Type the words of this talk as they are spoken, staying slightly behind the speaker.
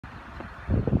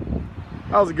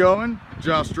How's it going?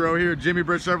 Josh Stroh here, Jimmy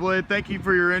Britt Chevrolet. Thank you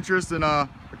for your interest in a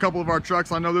couple of our trucks.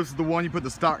 I know this is the one you put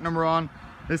the stock number on.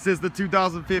 This is the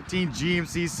 2015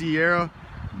 GMC Sierra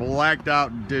blacked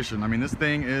out edition. I mean, this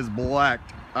thing is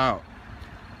blacked out.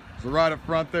 So right up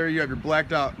front there, you have your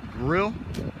blacked out grille,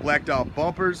 blacked out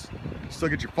bumpers. Still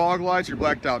get your fog lights, your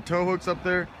blacked out tow hooks up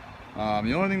there.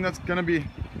 The only thing that's gonna be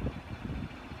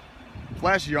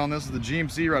flashy on this is the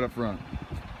GMC right up front.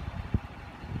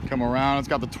 Come around, it's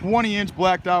got the 20-inch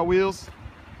blacked out wheels.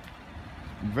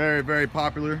 Very, very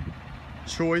popular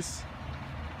choice.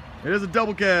 It is a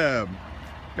double cab.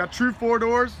 Got true 4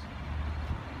 doors.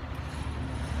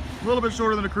 A little bit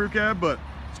shorter than a crew cab, but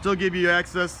still give you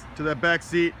access to that back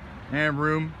seat and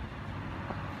room.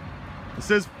 It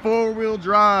says 4-wheel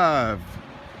drive.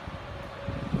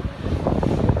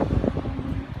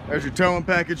 There's your towing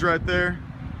package right there.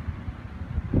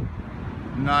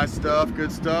 Nice stuff,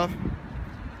 good stuff.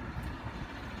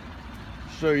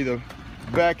 Show you the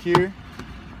back here.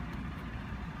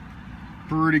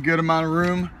 Pretty good amount of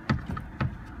room.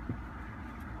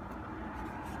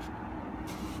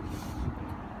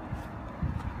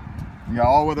 You got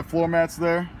all weather floor mats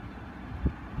there.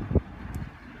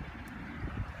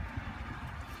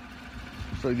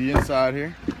 Show you the inside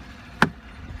here.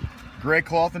 Gray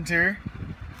cloth interior.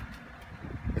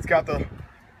 It's got the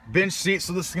bench seat,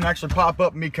 so this can actually pop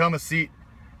up and become a seat.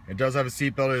 It does have a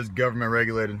seat belt. It is government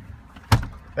regulated.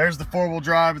 There's the 4-wheel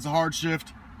drive. It's a hard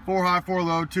shift. 4 high, 4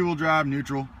 low, 2-wheel drive,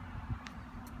 neutral.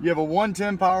 You have a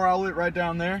 110 power outlet right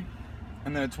down there,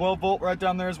 and then a 12-volt right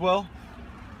down there as well.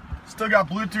 Still got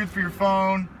Bluetooth for your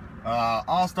phone,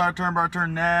 all-star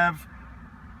turn-by-turn nav,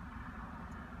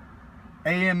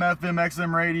 AM, FM,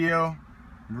 XM radio.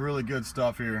 Really good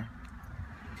stuff here.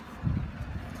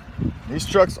 These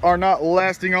trucks are not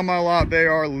lasting on my lot. They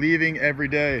are leaving every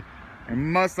day.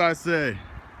 And must I say,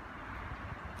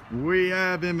 we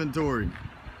have inventory.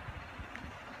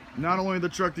 Not only the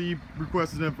truck that you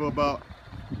requested info about,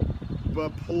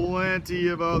 but plenty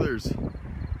of others.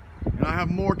 And I have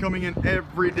more coming in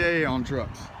every day on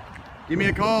trucks. Give me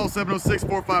a call,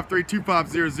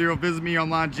 706-453-2500. Visit me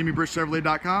online,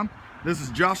 jimmybritchevrolet.com. This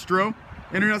is Josh Stroh,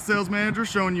 Internet Sales Manager,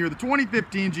 showing you the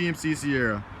 2015 GMC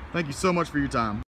Sierra. Thank you so much for your time.